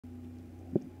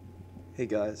Hey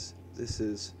guys, this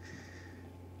is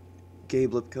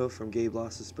Gabe Lipko from Gabe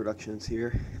Losses Productions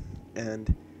here,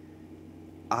 and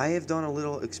I have done a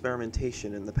little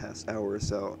experimentation in the past hour or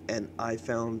so, and I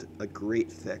found a great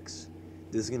fix.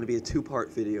 This is going to be a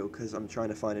two-part video because I'm trying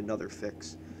to find another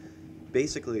fix.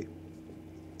 Basically,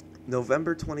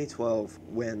 November 2012,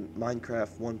 when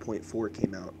Minecraft 1.4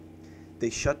 came out, they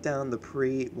shut down the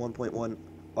pre-1.1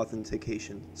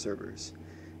 authentication servers.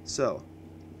 So,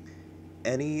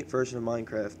 any version of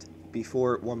Minecraft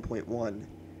before 1.1,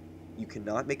 you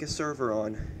cannot make a server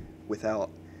on without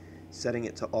setting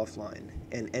it to offline.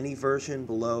 And any version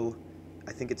below,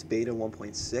 I think it's beta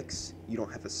 1.6, you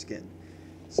don't have a skin.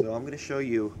 So I'm going to show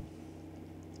you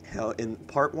how, in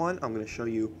part 1, I'm going to show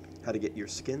you how to get your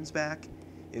skins back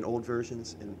in old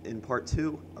versions. And in part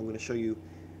 2, I'm going to show you,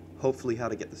 hopefully, how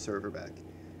to get the server back.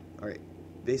 Alright,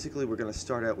 basically we're going to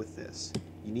start out with this.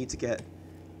 You need to get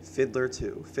Fiddler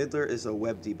 2. Fiddler is a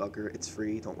web debugger. It's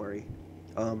free, don't worry.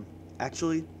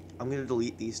 Actually, I'm going to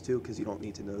delete these two because you don't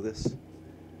need to know this.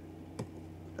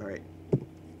 Alright.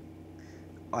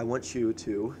 I want you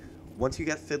to, once you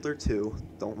get Fiddler 2,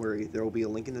 don't worry, there will be a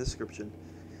link in the description.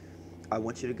 I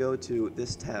want you to go to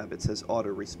this tab. It says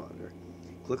Auto Responder.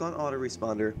 Click on Auto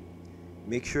Responder.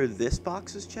 Make sure this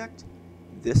box is checked,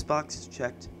 this box is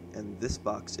checked, and this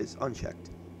box is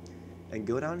unchecked. And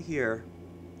go down here,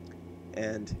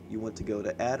 and you want to go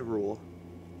to Add Rule,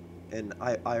 and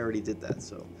I already did that.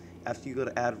 So after you go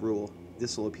to Add Rule,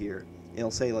 this will appear, and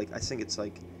it'll say, like, I think it's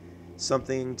like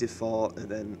something default and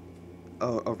then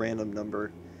a random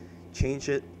number. Change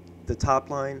it. The top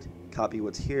line, copy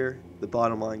what's here. The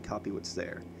bottom line, copy what's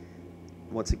there.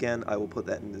 Once again, I will put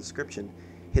that in the description.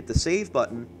 Hit the save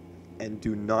button and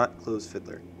do not close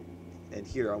Fiddler. And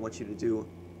here I want you to do,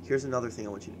 here's another thing I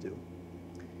want you to do.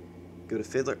 Go to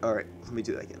Fiddler. Alright, let me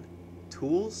do that again.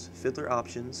 Tools, Fiddler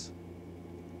options,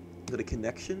 go to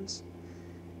connections,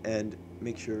 and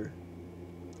make sure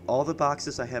all the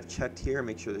boxes I have checked here,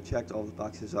 make sure they're checked. All the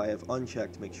boxes I have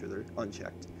unchecked, make sure they're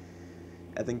unchecked.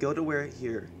 And then go to where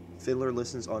here, Fiddler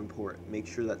listens on port. Make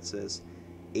sure that says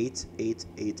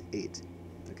 8888,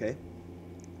 okay?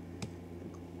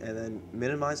 And then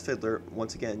minimize Fiddler.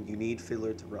 Once again, you need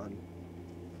Fiddler to run.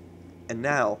 And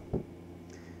now,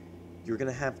 you're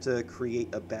going to have to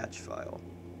create a batch file.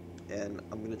 And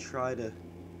I'm going to try to,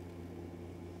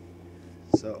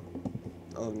 so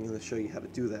I'm going to show you how to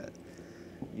do that.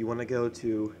 You want to go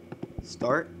to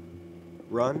Start,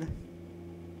 Run,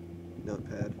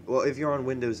 Notepad. Well, if you're on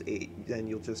Windows 8, then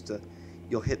you'll just,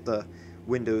 you'll hit the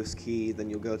Windows key, then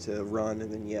you'll go to Run, and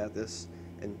then yeah, this,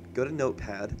 and go to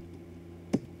Notepad,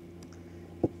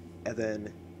 and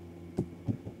then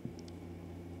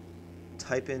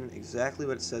type in exactly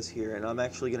what it says here, and I'm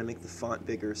actually going to make the font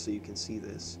bigger so you can see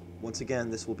this. Once again,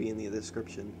 this will be in the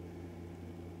description.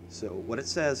 So what it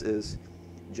says is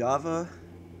Java-DHTTP.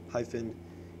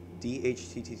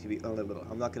 Oh, no,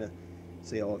 I'm not going to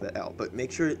say all of that out, but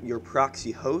make sure your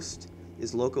proxy host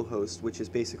is localhost, which is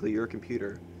basically your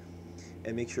computer,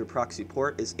 and make sure proxy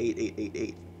port is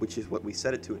 8888, which is what we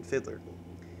set it to in Fiddler.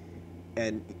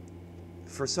 And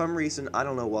for some reason, I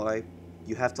don't know why,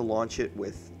 you have to launch it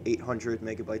with 800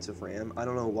 megabytes of RAM. I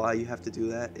don't know why you have to do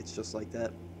that. It's just like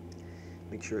that.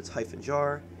 Make sure it's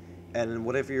 -jar, and then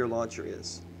whatever your launcher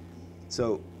is.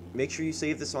 So make sure you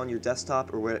save this on your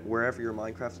desktop or wherever your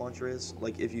Minecraft launcher is.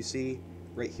 Like if you see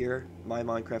right here, my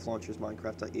Minecraft launcher is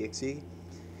minecraft.exe.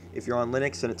 If you're on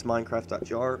Linux, then it's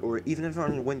minecraft.jar, or even if you're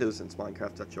on Windows, then it's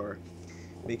minecraft.jar.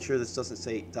 Make sure this doesn't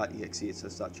say .exe, it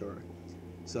says .jar.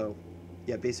 So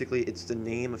yeah, basically it's the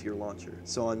name of your launcher.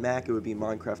 So on Mac it would be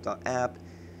minecraft.app,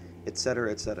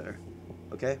 etc., etc.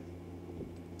 Okay?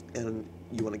 And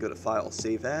you want to go to File,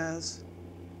 Save As.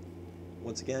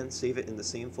 Once again, save it in the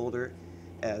same folder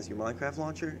as your Minecraft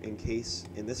launcher, in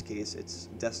this case, it's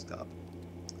desktop.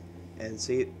 And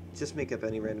just make up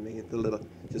any random name,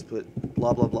 just put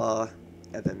blah blah blah,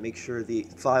 and then make sure the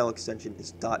file extension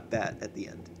is .bat at the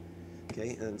end. Okay,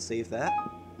 and then save that.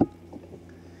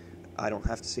 I don't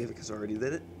have to save it because I already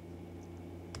did it.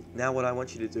 Now what I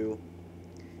want you to do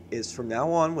is, from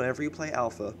now on, whenever you play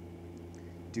alpha,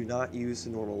 do not use the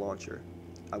normal launcher.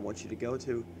 I want you to go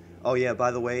to, oh yeah, by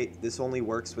the way, this only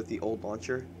works with the old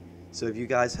launcher. So if you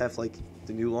guys have like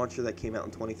the new launcher that came out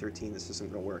in 2013, this isn't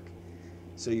going to work.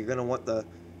 So you're going to want the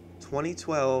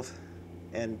 2012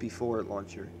 and before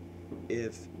launcher.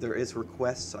 If there is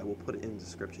requests, I will put it in the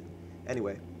description.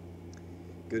 Anyway,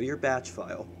 go to your batch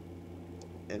file,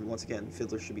 and once again,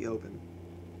 Fiddler should be open.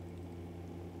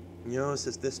 You notice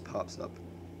as this pops up,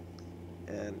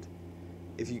 and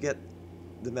if you get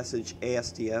the message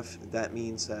ASDF, that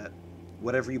means that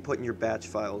whatever you put in your batch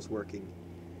file is working.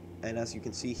 And as you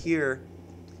can see here,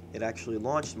 it actually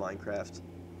launched Minecraft.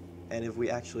 And if we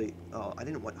actually... Oh, I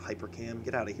didn't want hypercam.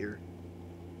 Get out of here.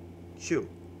 Shoo.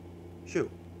 Shoo.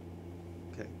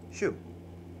 Okay, shoo.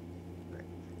 Right.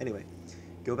 Anyway,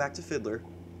 go back to Fiddler,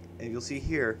 and you'll see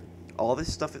here, all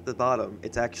this stuff at the bottom,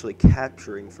 it's actually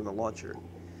capturing from the launcher.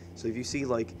 So if you see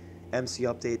like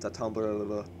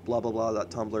mcupdate.tumblr, blah blah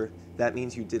blah.tumblr, that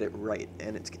means you did it right,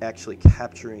 and it's actually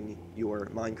capturing your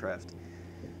Minecraft.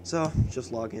 So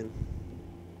just log in,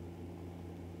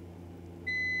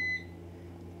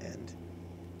 and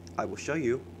I will show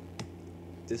you.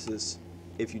 This is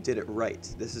if you did it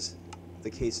right. This is the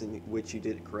case in which you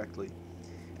did it correctly.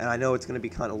 And I know it's going to be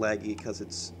kind of laggy because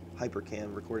it's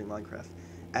hypercam recording Minecraft.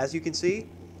 As you can see,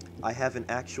 I have an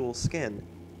actual skin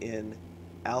in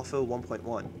Alpha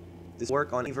 1.1. This will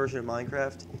work on any version of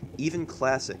Minecraft, even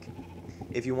Classic.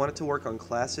 If you want it to work on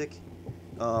Classic,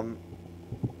 you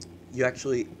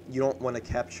don't want to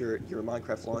capture your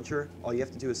Minecraft launcher. All you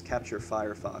have to do is capture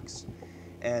Firefox.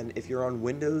 And if you're on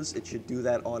Windows, it should do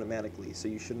that automatically, so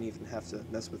you shouldn't even have to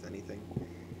mess with anything.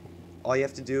 All you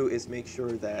have to do is make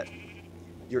sure that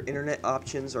your internet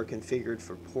options are configured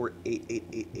for port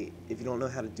 8888. If you don't know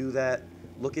how to do that,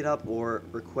 look it up or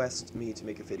request me to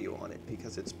make a video on it,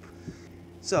 because it's...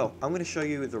 So, I'm going to show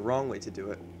you the wrong way to do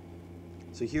it.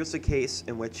 So here's a case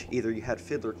in which either you had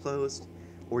Fiddler closed,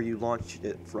 or you launched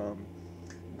it from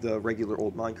the regular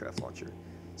old Minecraft launcher.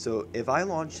 So if I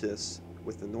launch this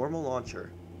with the normal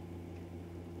launcher,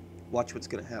 watch what's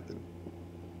going to happen.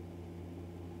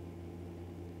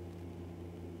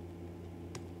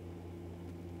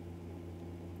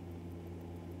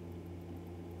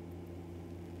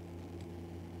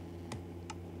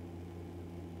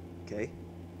 Okay.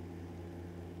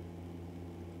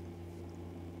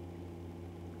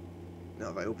 Now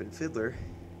if I open Fiddler,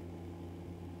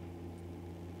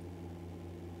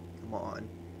 come on,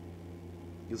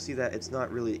 you'll see that it's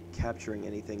not really capturing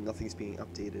anything, nothing's being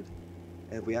updated.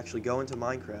 And if we actually go into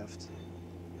Minecraft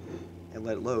and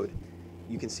let it load,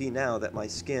 you can see now that my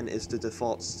skin is the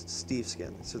default Steve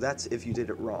skin. So that's if you did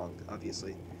it wrong,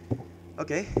 obviously.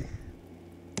 Okay.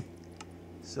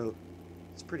 So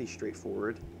it's pretty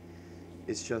straightforward.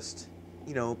 It's just,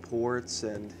 you know, ports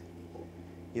and,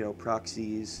 you know,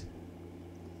 proxies.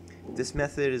 This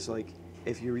method is like,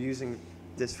 if you're using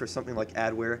this for something like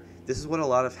adware, this is what a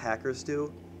lot of hackers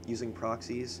do, using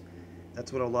proxies.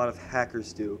 That's what a lot of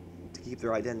hackers do to keep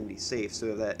their identity safe,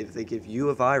 so that if they give you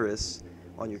a virus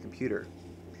on your computer,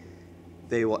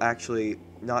 they will actually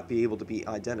not be able to be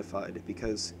identified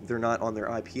because they're not on their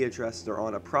IP address, they're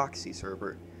on a proxy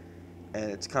server.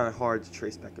 And it's kind of hard to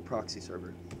trace back a proxy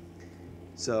server.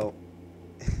 So,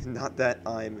 not that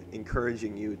I'm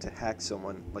encouraging you to hack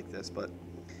someone like this, but,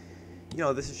 you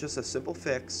know, this is just a simple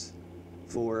fix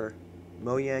for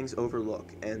Mojang's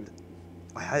Overlook, and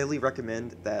I highly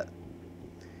recommend that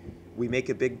we make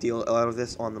a big deal out of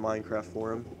this on the Minecraft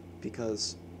forum,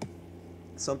 because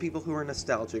some people who are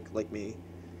nostalgic, like me,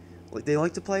 they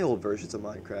like to play old versions of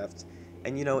Minecraft,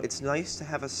 and, you know, it's nice to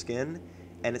have a skin,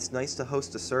 and it's nice to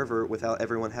host a server without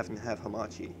everyone having to have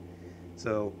Hamachi.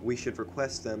 So we should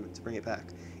request them to bring it back.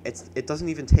 It doesn't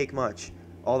even take much.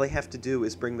 All they have to do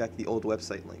is bring back the old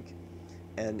website link.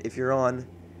 And if you're on,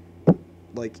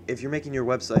 like, if you're making your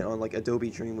website on, like,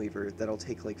 Adobe Dreamweaver, that'll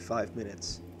take, like, 5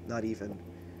 minutes. Not even.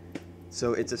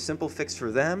 So it's a simple fix for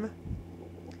them.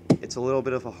 It's a little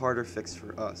bit of a harder fix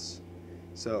for us.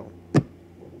 So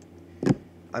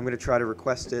I'm going to try to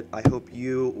request it. I hope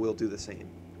you will do the same.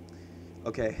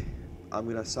 Okay, I'm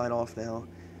going to sign off now.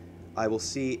 I will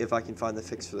see if I can find the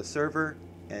fix for the server,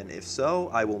 and if so,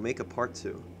 I will make a part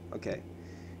 2. Okay,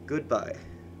 goodbye.